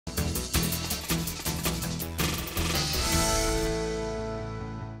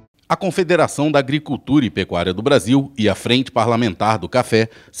A Confederação da Agricultura e Pecuária do Brasil e a Frente Parlamentar do Café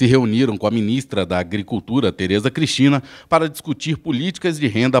se reuniram com a ministra da Agricultura, Tereza Cristina, para discutir políticas de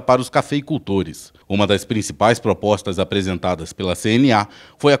renda para os cafeicultores. Uma das principais propostas apresentadas pela CNA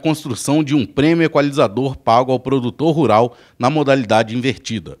foi a construção de um Prêmio Equalizador Pago ao Produtor Rural na modalidade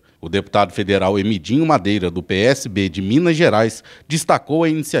invertida. O deputado federal Emidinho Madeira, do PSB de Minas Gerais, destacou a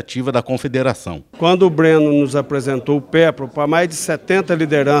iniciativa da Confederação. Quando o Breno nos apresentou o Pepro para mais de 70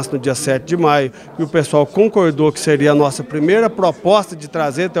 lideranças no dia 7 de maio, e o pessoal concordou que seria a nossa primeira proposta de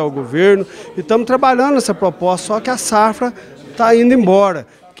trazer até o governo, e estamos trabalhando nessa proposta, só que a safra está indo embora,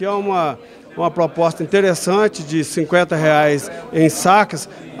 que é uma proposta interessante de R$ 50 em sacas,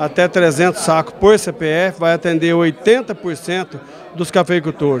 até 300 sacos por CPF, vai atender 80% dos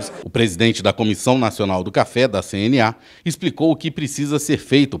cafeicultores. O presidente da Comissão Nacional do Café, da CNA, explicou o que precisa ser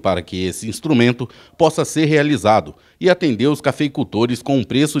feito para que esse instrumento possa ser realizado e atender os cafeicultores com um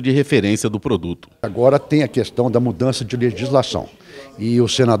preço de referência do produto. Agora tem a questão da mudança de legislação. E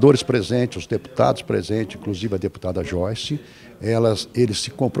os senadores presentes, os deputados presentes, inclusive a deputada Joyce, eles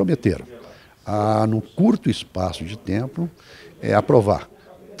se comprometeram a, num curto espaço de tempo, aprovar,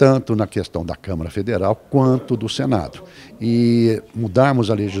 tanto na questão da Câmara Federal quanto do Senado. E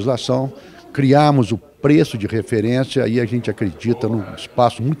mudarmos a legislação, criarmos o preço de referência e a gente acredita, num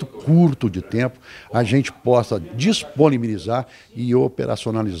espaço muito curto de tempo, a gente possa disponibilizar e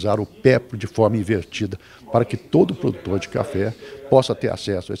operacionalizar o Pepro de forma invertida, para que todo produtor de café possa ter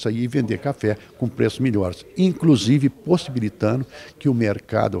acesso a isso aí e vender café com preços melhores, inclusive possibilitando que o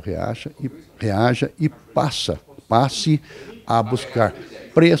mercado reaja e passe a buscar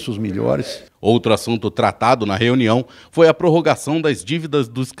preços melhores. Outro assunto tratado na reunião foi a prorrogação das dívidas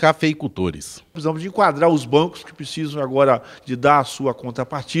dos cafeicultores. Precisamos de enquadrar os bancos que precisam agora de dar a sua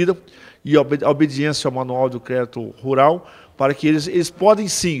contrapartida e a obediência ao manual do crédito rural, para que eles podem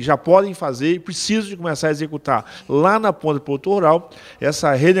sim, já podem fazer e precisam de começar a executar lá na ponta do produtor rural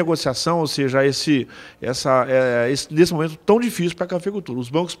essa renegociação, ou seja, nesse momento tão difícil para a cafeicultura. Os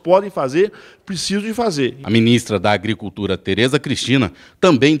bancos podem fazer, precisam de fazer. A ministra da Agricultura, Tereza Cristina,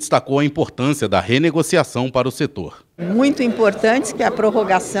 também destacou a importância da renegociação para o setor. Muito importante que a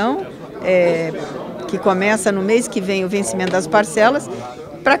prorrogação, que começa no mês que vem o vencimento das parcelas,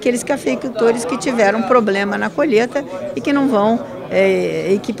 para aqueles cafeicultores que tiveram problema na colheita e que não vão,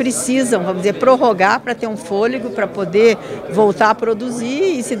 e que precisam, vamos dizer, prorrogar para ter um fôlego, para poder voltar a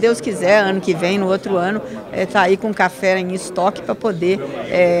produzir e, se Deus quiser, ano que vem, no outro ano, tá aí com café em estoque para poder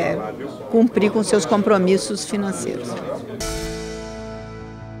cumprir com seus compromissos financeiros.